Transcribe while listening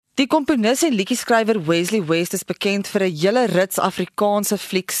Die komponis en liedjie-skrywer Wesley West is bekend vir 'n hele rits Afrikaanse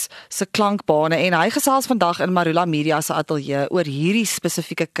flieks se klankbane en hy gesels vandag in Marula Media se ateljee oor hierdie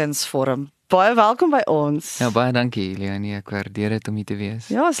spesifieke kunsvorm. Baie welkom by ons. Ja, baie dankie Leonie, ek waardeer dit om hier te wees.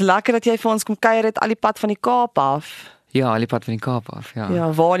 Ja, is lekker dat jy vir ons kom kuier het al die pad van die Kaap af. Ja, al die pad van die Kaap af, ja.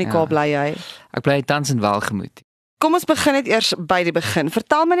 Ja, waar in die Kaap bly jy? Ek bly tans in Welgemoed. Kom ons begin net eers by die begin.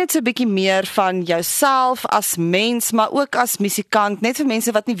 Vertel my net so 'n bietjie meer van jouself as mens, maar ook as musikant, net vir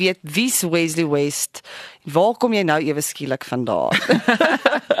mense wat nie weet wie's Wesley West. Waar kom jy nou ewe skielik vandaan?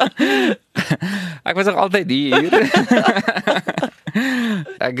 Ek was nog altyd hier.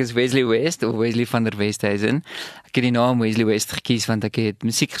 Ek is Wesley West, of Wesley van der Westhuizen. Ek het die naam Wesley West gekies want ek het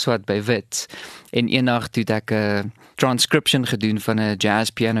musiek geswat by Wits. En eendag toe het ek 'n transcription gedoen van 'n jazz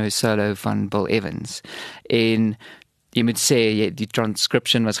piano solo van Bill Evans. En jy moet sê, die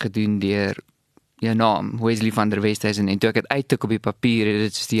transcription was gedoen deur jou naam, Wesley van der Westhuizen. En toe ek het uittik op die papier, het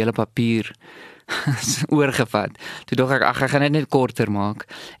dit soos die hele papier oorgevat. Toe dink ek gaan dit net korter maak.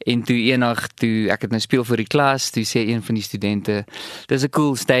 En toe eendag, toe ek het nou speel vir die klas, toe sê een van die studente, dis 'n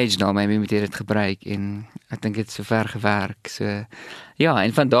cool stage naam, jy moet dit gebruik. En ek dink dit het so ver gewerk. So ja,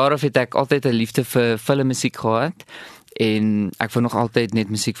 en van daar af het ek altyd 'n liefde vir filmmusiek gehad. En ek wil nog altyd net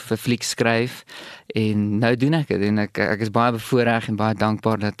musiek vir flieks skryf. En nou doen ek dit. En ek is baie bevoorreg en baie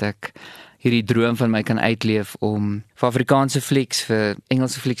dankbaar dat ek hierdie droom van my kan uitleef om vir Afrikaanse flieks, vir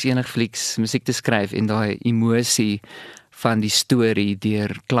Engelse flieks, enige flieks musiek te skryf en daai emosie van die storie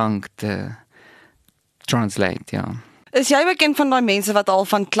deur klank te translate, ja. Is jy bekend van daai mense wat al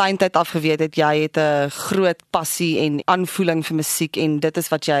van kleintyd af geweet het jy het 'n groot passie en aanvoeling vir musiek en dit is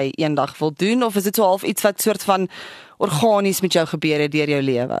wat jy eendag wil doen, of is dit so half iets wat soort van organies met jou gebeur het deur jou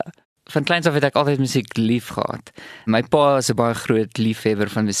lewe? Van kleins af het ek altyd musiek lief gehad. My pa is 'n baie groot liefhebber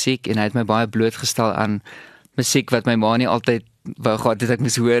van musiek en hy het my baie blootgestel aan musiek wat my ma nie altyd wou gehad het ek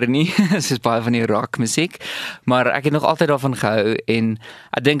moes hoor nie. Soos baie van die rock musiek, maar ek het nog altyd daarvan gehou en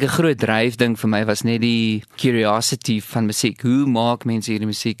ek dink 'n groot dryfding vir my was net die curiosity van musiek. Hoe maak mense hierdie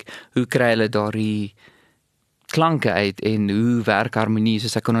musiek? Hoe kry hulle daardie klanke uit en hoe werk harmonie?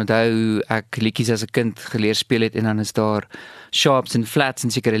 Soos ek kan onthou hoe ek liedjies as 'n kind geleer speel het en dan is daar sharps en flats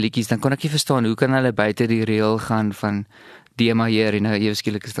en sekere liedjies, dan kon ek nie verstaan hoe kan hulle buite die reël gaan van D majeur en nou ewe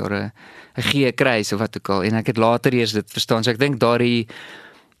skielik is daar 'n G kruis of wat ook al, en ek het later eers dit verstaan. So ek dink daardie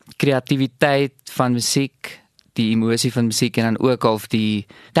kreatiwiteit van musiek, die emosie van musiek en dan ook al die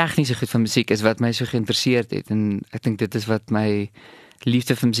tegniese goed van musiek is wat my so geïnteresseerd het, en ek dink dit is wat my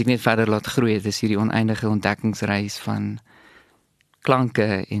liefde vir musiek net verder laat groei. Dit is hierdie oneindige ontdekkingsreis van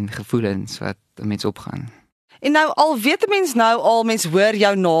klanke en gevoelens wat 'n mens opgaan. En nou al weet 'n mens nou al, mens hoor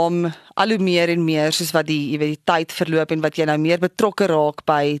jou naam al hoe meer en meer soos wat die, jy weet, die tyd verloop en wat jy nou meer betrokke raak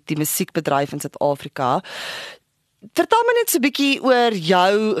by die musiekbedryf in Suid-Afrika. Vertel my net so 'n bietjie oor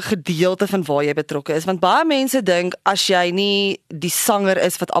jou gedeelte van waar jy betrokke is, want baie mense dink as jy nie die sanger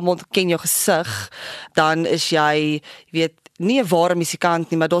is wat almal ken jou gesig, dan is jy weet nie 'n ware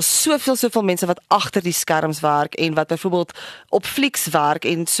musikant nie, maar daar's soveel mense wat agter die skerms werk en wat byvoorbeeld op flieks werk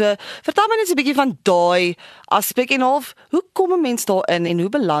en so. Vertel my net so 'n bietjie van daai aspek en half, hoe kom 'n mens daarin en hoe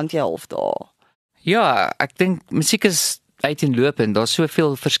beland jy half daar? Ja, ek dink musiek is uiteenlopend. Daar's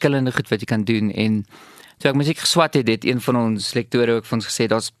soveel verskillende goed wat jy kan doen, en toe ek musiek geswat het een van ons lektore ook vir ons gesê,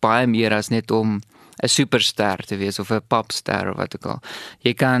 daar's baie meer as net om 'n superster te wees of 'n popster of wat ook al.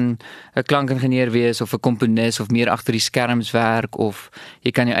 Jy kan 'n klankingenieur wees of 'n komponis of meer agter die skerms werk, of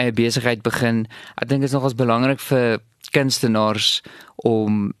jy kan jou eie besigheid begin. Ek dink dit is nogals belangrik vir kunstenaars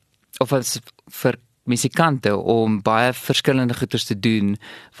om, of as vir musikante om baie verskillende goeders te doen,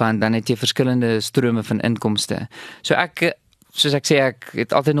 want dan het jy verskillende strome van inkomste. So soos ek sê, ek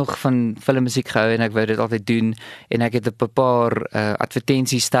het altyd nog van filmmusiek gehou en ek wou dit altyd doen, en ek het op 'n paar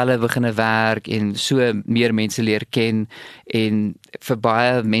advertensiestelle begine werk en so meer mense leer ken en vir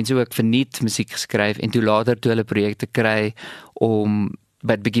baie mense ook verniet musiek geskryf, en toe later toe hulle projekte kry om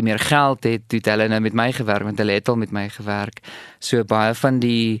wat bietjie meer geld het, toe het hulle nou met my gewerk, want hulle het al met my gewerk. So baie van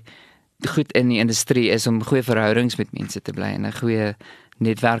die goed in die industrie is om goeie verhoudings met mense te bly en 'n goeie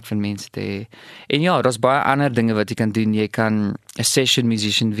netwerk van mense te hê. En ja, daar's baie ander dinge wat jy kan doen. Jy kan 'n session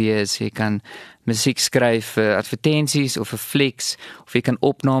musician wees, jy kan musiek skryf vir advertensies of vir flieks, of jy kan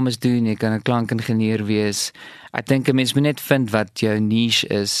opnames doen, jy kan 'n klankingenieur wees. Ek dink 'n mens moet net vind wat jou niche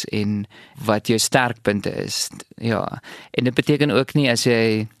is en wat jou sterkpunte is. Ja, en dit beteken ook nie as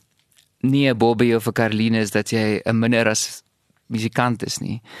jy nie 'n Bobby of 'n Caroline is dat jy 'n minder as musikant is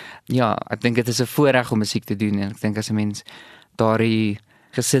nie. Ja, ek dink dit is 'n voorreg om musiek te doen, en ek dink as 'n mens daardie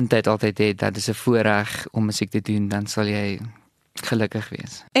gesindheid altyd het, dat is 'n voorreg om musiek te doen, dan sal jy gelukkig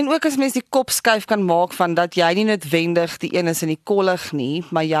wees. En ook as mens die kop skuif kan maak van dat jy nie noodwendig die een is in die kollig nie,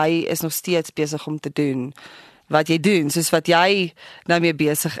 maar jy is nog steeds besig om te doen wat jy doen, soos wat jy nou mee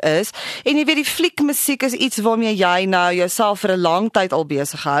besig is. En jy weet, die fliekmusiek is iets waarmee jy nou jouself vir 'n lang tyd al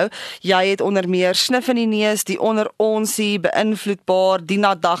besig hou. Jy het onder meer Snif in die neus, die onder onsie, beïnvloedbaar, die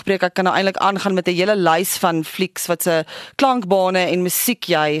na dagbreek. Ek kan nou eintlik aangaan met 'n hele lys van flieks wat se klankbane en musiek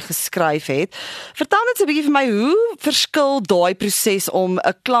jy geskryf het. Vertel net 'n bietjie vir my, hoe verskil daai proses om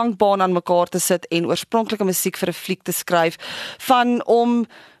 'n klankbaan aan mekaar te sit en oorspronklike musiek vir 'n fliek te skryf, van om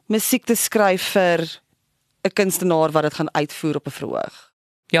musiek te skryf vir 'n kunstenaar wat dit gaan uitvoer op 'n verhoog?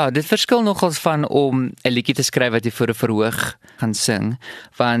 Ja, dit verskil nogals van om 'n liedjie te skryf wat jy vir 'n verhoog gaan sing,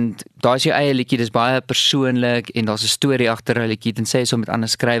 want daar's jou eie liedjie, dis baie persoonlik en daar's 'n storie agter 'n liedjie, tensy jy so met ander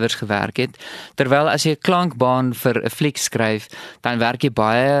skrywers gewerk het. Terwyl as jy 'n klankbaan vir 'n fliek skryf, dan werk jy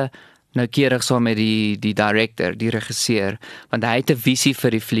baie noukeurig saam met die director, die regisseur, want hy het 'n visie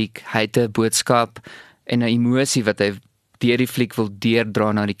vir die fliek, hy het 'n boodskap en 'n emosie wat hy deur die fliek wil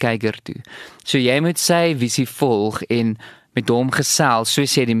deurdra na die kyker toe. So jy moet sy visie volg en met hom gesels,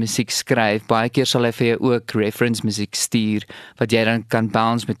 soos jy die musiek skryf. Baie keer sal hy vir jou ook reference musiek stuur, wat jy dan kan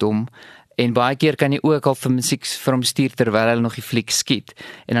bounce met hom. En baie keer kan jy ook al vir musiek vir hom stuur terwyl hy nog die fliek skiet.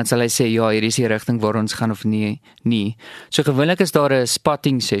 En dan sal hy sê, ja, hier is die rigting waar ons gaan of nie. So gewoonlik is daar 'n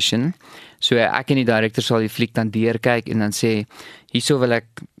spotting session. So ek en die director sal die fliek dan deurkyk en dan sê, hierso wil ek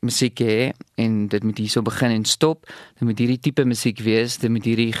musiek hê en dit moet hierso begin en stop. Dit moet hierdie tipe musiek wees, dit moet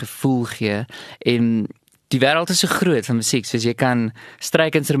hierdie gevoel gee. En die wêreld is so groot van musiek, soos jy kan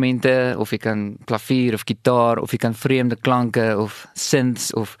strykinstrumente of jy kan klavier of gitaar of jy kan vreemde klanke of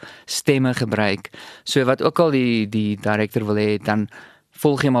synths of stemme gebruik. So wat ook al die director wil hê, dan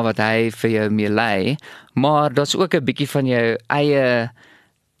volg jy maar wat hy vir jou mee lei, maar daar's ook 'n bietjie van jou eie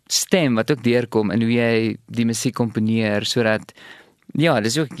stem wat ook deurkom in hoe jy die musiek komponeer, sodat ja,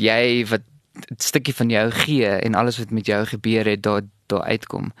 dis ook jy wat 'n stukkie van jou gee en alles wat met jou gebeur het daar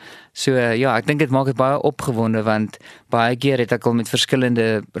uitkom. So ja, ek dink dit maak dit baie opgewonde, want baie keer het ek al met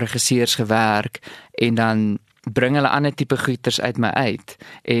verskillende regisseurs gewerk en dan bring hulle ander tipe goeters uit my uit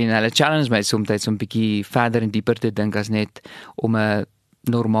en hulle challenge my soms om 'n bietjie verder en dieper te dink as net om 'n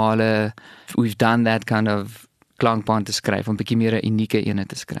normale we've done that kind of klankbaan te skryf, om 'n bietjie meer 'n unieke ene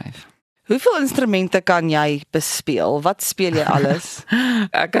te skryf. Hoeveel instrumente kan jy bespeel? Wat speel jy alles?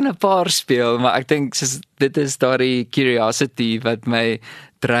 Ek kan 'n paar speel, maar ek dink dit is daardie curiosity wat my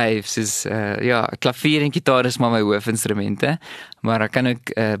dryf. Soos ja, klavier en gitaar is maar my hoofinstrumente, maar ek kan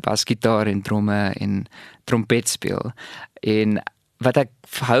ook basgitaar en tromme en trompet speel. En wat ek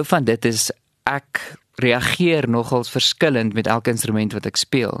hou van dit is ek reageer nogals verskillend met elke instrument wat ek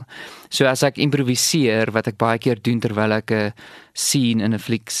speel. So as ek improviseer, wat ek baie keer doen terwyl ek 'n scene in 'n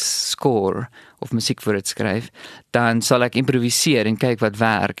fliek score of musiek vir dit skryf, dan sal ek improviseer en kyk wat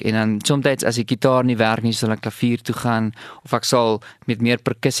werk. En dan soms as die gitaar nie werk nie, sal ek klavier toe gaan of ek sal met meer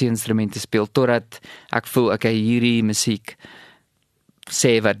perkussie-instrumente speel totdat ek voel okay, hierdie musiek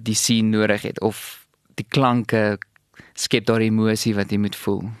sê wat die scene nodig het of die klanke skep daar emosie wat jy moet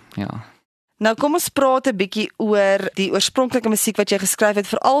voel. Ja. Nou kom ons praat 'n bietjie oor die oorspronklike musiek wat jy geskryf het,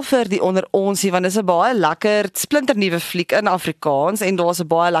 veral vir die onder onsie, want dit is 'n baie lekker splinternuwe fliek in Afrikaans en daar's 'n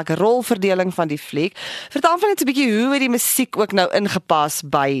baie lekker rolverdeling van die fliek. Vertel van net 'n bietjie hoe het die musiek ook nou ingepas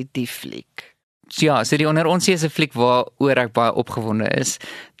by die fliek? Ja, so die onder onsie is 'n fliek waaroor ek baie opgewonde is.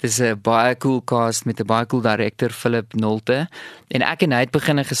 Dis 'n baie cool cast met 'n baie cool director, Philip Nolte. En ek en hy het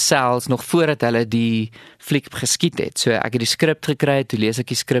begin gesels nog voordat hulle die fliek geskiet het. So ek het die skrip gekry, toe lees ek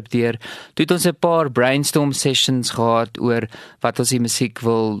die skrip deur. Toe het ons 'n paar brainstorm sessions gehad oor wat ons die musiek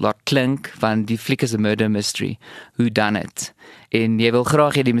wil laat klink, want die fliek is 'n murder mystery. Who done it? En jy wil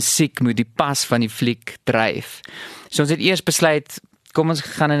graag hê die musiek moet die pas van die fliek dryf. So ons het eers besluit, kom ons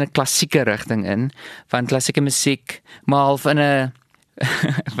gaan in 'n klassieke rigting in, van klassieke musiek, maar half in 'n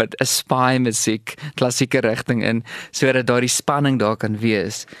wat 'n spy musiek klassieke rigting in, sodat daar die spanning daar kan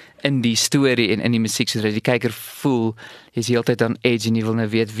wees in die storie en in die musiek, sodat die kyker voel jy's heeltyd on edge en jy wil nou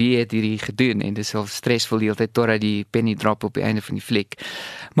weet wie het hierdie gedoen en dis wel stresvol heeltyd totdat die penny drop op die einde van die fliek.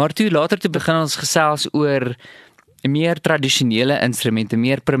 Maar toe later begin ons gesels oor meer tradisionele instrumente,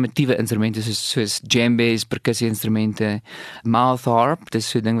 meer primitiewe instrumente soos djembes, perkussie-instrumente, mouth harp, dis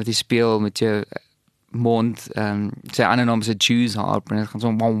so 'n ding wat jy speel met jou mond, sy ander naam is 'n Jews harp en dit gaan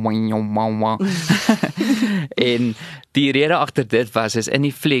so en die rede agter dit is in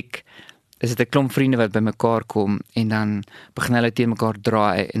die fliek is dit 'n klomp vriende wat bymekaar kom en dan begin hulle teen mekaar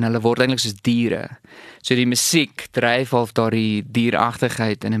draai en hulle word eintlik soos diere. So die musiek dryf half daardie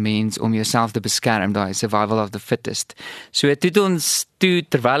dieragtigheid in 'n mens om jouself te beskerm, daai survival of the fittest. So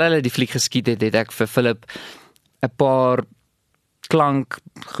terwyl hulle die fliek geskiet het, het ek vir Philip 'n paar klank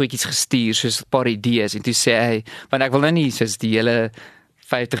goedjies gestuur, soos 'n paar idees, en toe sê hy, want ek wil nou nie soos die hele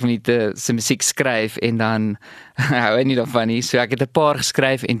 50 minute se musiek skryf en dan hou hy nie daarvan nie. So ek het 'n paar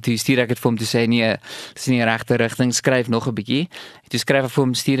geskryf en toe stuur ek dit vir hom, toe sê hy nee, dis nie die regte rigting, skryf nog 'n bietjie. En toe skryf ek vir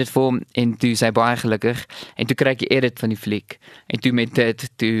hom, stuur dit vir hom en toe is hy baie gelukkig en toe kry ek die edit van die fliek. En toe met dit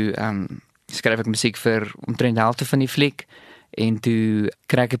toe skryf ek musiek vir omtrent die helfte van die fliek en toe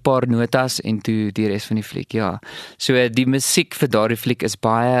kry ek 'n paar notas en toe die res van die fliek. Ja. So die musiek vir daardie fliek is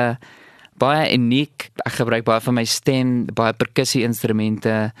baie uniek. Ek gebruik baie van my stem, baie perkussie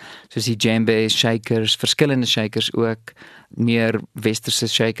instrumente, soos die djembe, shakers, verskillende shakers ook, meer westerse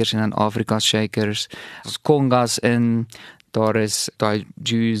shakers en dan Afrika's shakers, congas in, daar is daai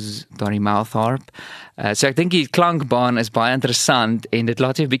Jews, daai mouth harp. So ek dink die klankbaan is baie interessant en dit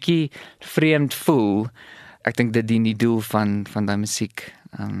laat jou 'n bietjie vreemd voel. Ek dink dit dien die doel van daai musiek.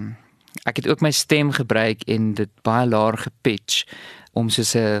 Ek het ook my stem gebruik en dit baie laag gepitch om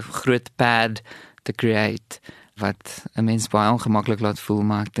soos 'n groot pad te create wat 'n mens baie ongemaklik laat voel,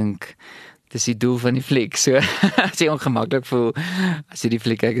 maar ek dink dis die doel van die fliek. So as jy ongemaklik voel as jy die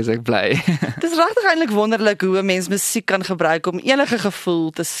fliek kyk, is ek bly. Dis regtig eintlik wonderlik hoe 'n mens musiek kan gebruik om enige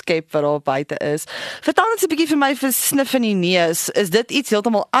gevoel te skep wat daar buite is. Vertel net 'n bietjie vir my vir snif in die neus. Is dit iets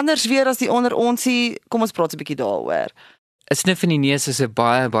heeltemal anders weer as die onder onsie? Kom ons praat 'n bietjie daaroor. 'n Snif in die neus is 'n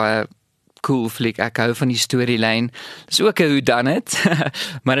baie cool fliek. Ek hou van die storielyn. Dis ook 'n whodunit,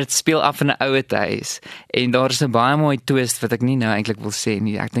 maar dit speel af in 'n ouer huis. En daar is 'n baie mooi twist wat ek nie nou eintlik wil sê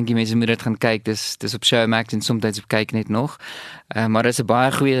nie. Ek dink die mense moet dit gaan kyk. Dis op Showmax en soms op kyk net nog. Maar dit is 'n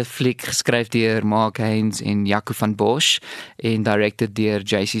baie goeie fliek geskryf deur Mark Haynes en Jaco van Bosch en directed deur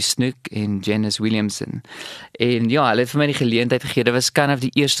JC Snook en Janice Williamson. En ja, hulle het vir my die geleentheid gegee. Dit was kind of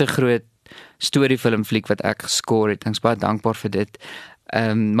die eerste groot storiefilm fliek wat ek geskor het. Ek is baie dankbaar vir dit.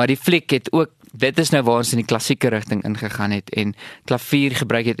 Maar die fliek het ook, dit is nou waar ons in die klassieke rigting ingegaan het en klavier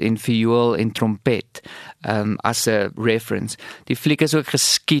gebruik het en viool en trompet as 'n reference. Die fliek is ook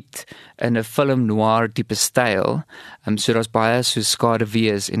geskiet in 'n film noir tipe styl. So daar's baie so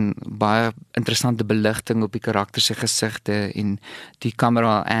skaduwees en baie interessante beligting op die karakters se gesigte en die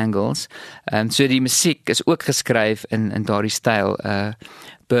camera angles. So die musiek is ook geskryf in daardie styl.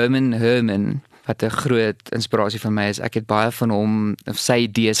 Berman Herman, wat 'n groot inspirasie van my is. Ek het baie van hom of sy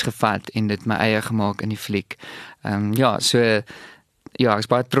idees gevat en dit my eie gemaak in die fliek. Ek is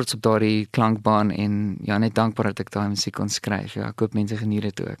baie trots op daardie klankbaan en ja, net dankbaar dat ek daai musiek kon skryf. Ja, ek hoop mense geniet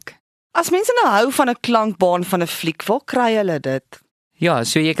dit ook. As mense nou hou van 'n klankbaan van 'n fliek, waar kry hulle dit? Ja,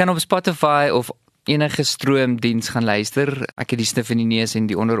 so jy kan op Spotify of enige stroomdiens gaan luister. Ek het die Snif in die neus en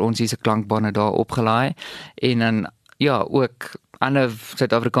die onder onsie se klankbane daar opgelaai en dan ja, ook ander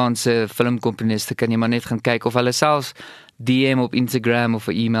Suid-Afrikaanse filmkomponiste kan jy maar net gaan kyk of hulle selfs DM op Instagram of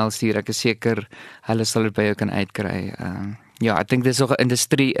 'n e-mail stuur. Ek is seker hulle sal dit by jou kan uitkry. Ja, ek dink dis nog 'n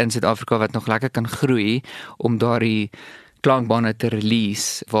industrie in Suid-Afrika wat nog lekker kan groei om daardie klankbane te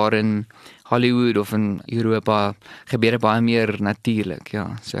release, waarin Hollywood of in Europa gebeur baie meer natuurlik.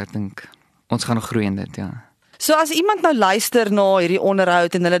 Ja, so ek dink ons gaan nog groei in dit, ja. So as iemand nou luister na hierdie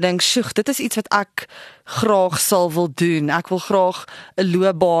onderhoud en hulle dink, "Sjoeg, dit is iets wat ek graag sal wil doen. Ek wil graag 'n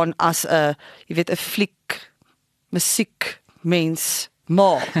loopbaan as 'n, jy weet, 'n fliek musiekmens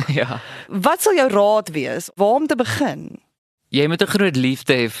maak." Ja. Wat sal jou raad wees? Waar om te begin? Jy moet 'n groot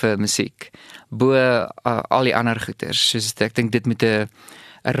liefde hê vir musiek, bo al die ander goeters. Soos ek dink dit moet 'n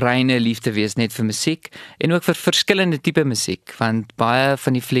reine liefde wees net vir musiek en ook vir verskillende tipe musiek, want baie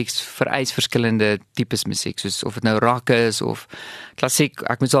van die flieks vereis verskillende tipes musiek, soos of dit nou rock is of klassiek.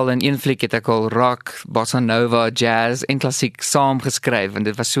 Ek moet al in een fliek het ek al rock, bossa nova, jazz en klassiek saam geskryf en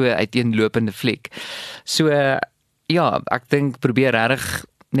dit was so 'n uiteenlopende fliek. So ja, ek dink probeer regtig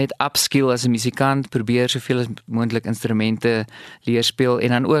net upskill as 'n musikant, probeer soveel as moontlik instrumente leer speel en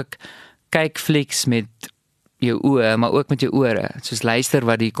dan ook kyk flieks met jou oë, maar ook met jou ore. Soos luister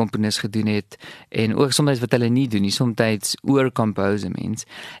wat die komponis gedoen het en ook soms wat hulle nie doen nie, soms oor compose mens.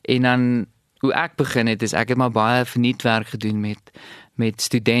 En dan hoe ek begin het is ek het maar baie vernietwerk gedoen met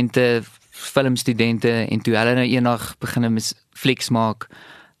studente, filmstudente en toe hulle nou eendag begin flieks maak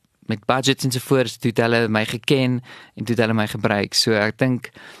met budgets en so voort, toe het hulle my geken en toe het hulle my gebruik. So ek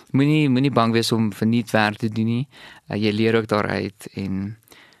dink moenie bang wees om vernietwerk te doen nie. Jy leer ook daaruit en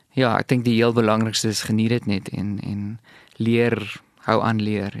ja, ek dink die heel belangrikste is geniet dit net en leer, hou aan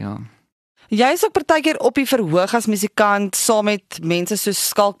leer, ja. Jy is ook partykeer op die verhoog as musikant saam met mense soos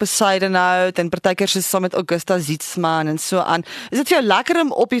Skalk Besuidenhout en partykeer soos saam met Augusta Zietsman en so aan. Is dit vir jou lekker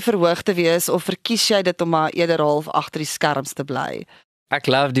om op die verhoog te wees of verkies jy dit om maar eerder half agter die skerms te bly? Ek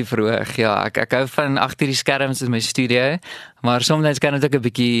love die verhoog, ja. Ek hou van agter die skerms in my studio, maar soms kan dit ook 'n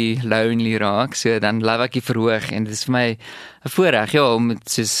bietjie lonely raak, so dan love ek die verhoog en dit is vir my 'n voorreg, ja, om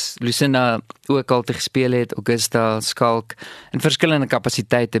soos Lucinda ook al te gespeel het, Augusta, Skalk, in verskillende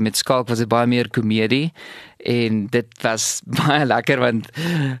kapasiteite. Met Skalk was dit baie meer komedie en dit was baie lekker want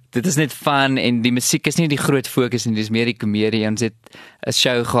dit is net fun en die musiek is nie die groot fokus nie, dis meer die komedie. Ons het 'n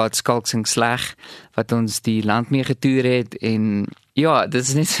show gehad, Skalk sing sleg, wat ons die land mee getoer het en ja, dit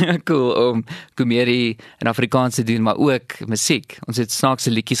is net so cool om komedie in Afrikaans te doen, maar ook musiek. Ons het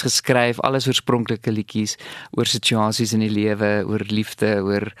snaakse liedjies geskryf, alles oorspronklike liedjies oor situasies in die lewe, oor liefde,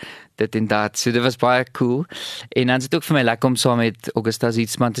 oor dit en dat. So dit was baie cool. En dan is dit ook vir my lekker om saam met Augusta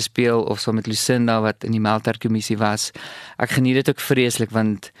Zietsman te speel of saam met Lucinda wat in die Melter-kommissie was. Ek geniet dit ook vreeslik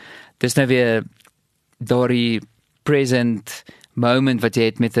want dis nou weer daardie present moment wat jy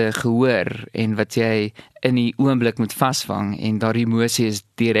het met 'n gehoor en wat jy in die oomblik moet vasvang en daardie emosie is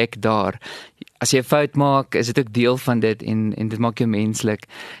direk daar. As jy 'n fout maak, is dit ook deel van dit en dit maak jou menslik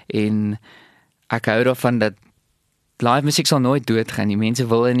en ek hou daarvan dat live musiek sal nooit doodgaan nie. Mense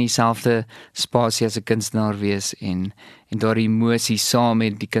wil in dieselfde spasie as 'n kunstenaar wees en daardie emosie saam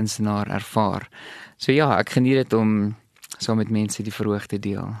met die kunstenaar ervaar. So ja, ek geniet dit om saam met mense die verhoog te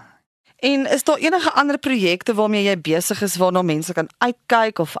deel. En is daar enige ander projekte waarmee jy besig is waarna mense kan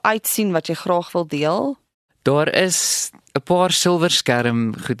uitkyk of uitsien wat jy graag wil deel? Daar is 'n paar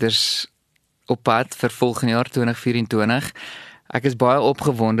silverskerm goeders op pad vir volgende jaar 2024. Ek is baie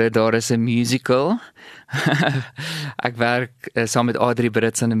opgewonde, daar is 'n musical. Ek werk saam met Adri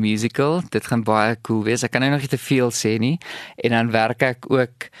Brits aan 'n musical. Dit gaan baie cool wees. Ek kan nou nog nie te veel sê nie. En dan werk ek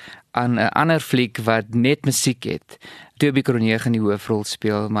ook aan 'n ander fliek wat net musiek het. Toby Cronje gaan die hoofrol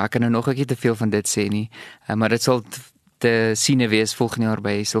speel, maar ek kan nou nog nie te veel van dit sê nie. Maar dit sal te siene wees volgende jaar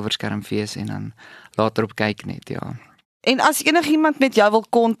by Silverskermfees en dan later op kyk net, ja. En as enigiemand met jou wil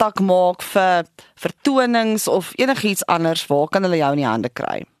kontak maak vir vertonings of enigiets anders, waar kan hulle jou in die hande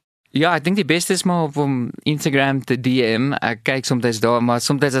kry? Ja, ek dink die beste is maar om Instagram te DM. Ek kyk soms daar, maar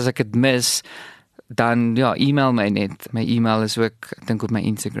soms as ek dit mis, dan ja, e-mail my net. My e-mail is ook, ek dink op my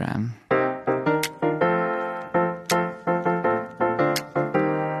Instagram.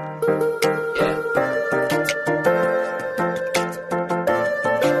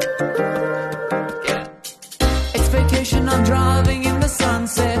 I'm driving in the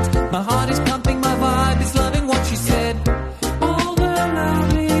sunset. My heart is pumping, my vibe is loving what she said. All the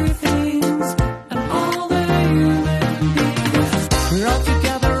lovely things and all the human beings. We're all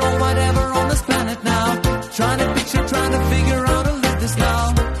together or whatever on this planet now. Trying to picture, trying to figure out and live this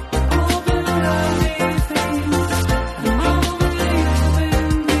now. All the lovely things and all the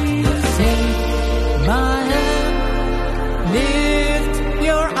human beings. Take my hand, lift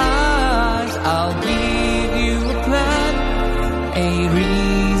your eyes, I'll give you a plan. A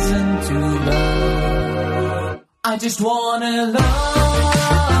reason to love. I just wanna love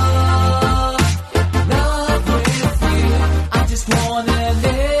with you. I just wanna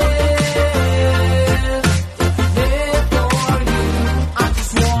live for you. I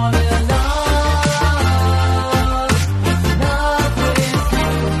just wanna love with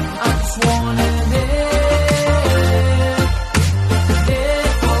you. I just wanna live for you.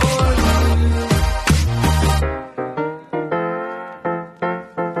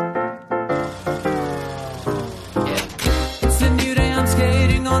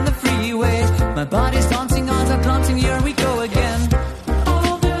 On the freeway, my body's dancing, arms are dancing, here we go again.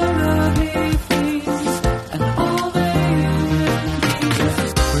 All the lovely things and all the human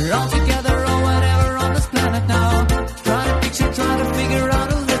beings. We're all together or whatever on this planet now. Try to picture, try to figure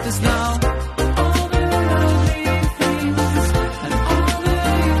out and live this now. All the lovely things and all the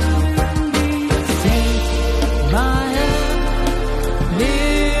human beings. Take my hand,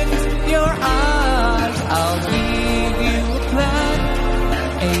 lift your eyes, I'll give you a plan.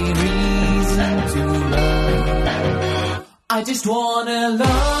 A reason to love. I just wanna love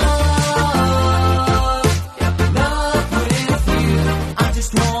with you. I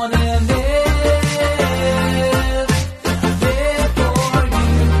just wanna live for you.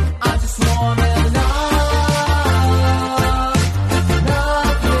 I just wanna love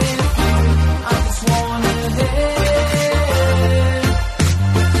with you. I just wanna live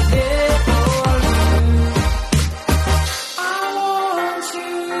for you. I want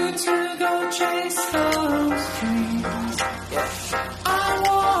you to go chase those dreams. I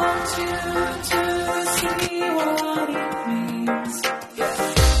want you to see what it means.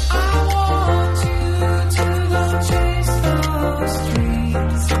 I want you to go chase those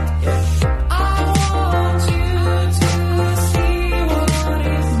dreams. I want you to see what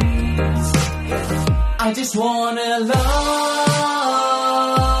it means. I just wanna love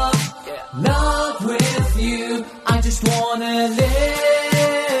wanna live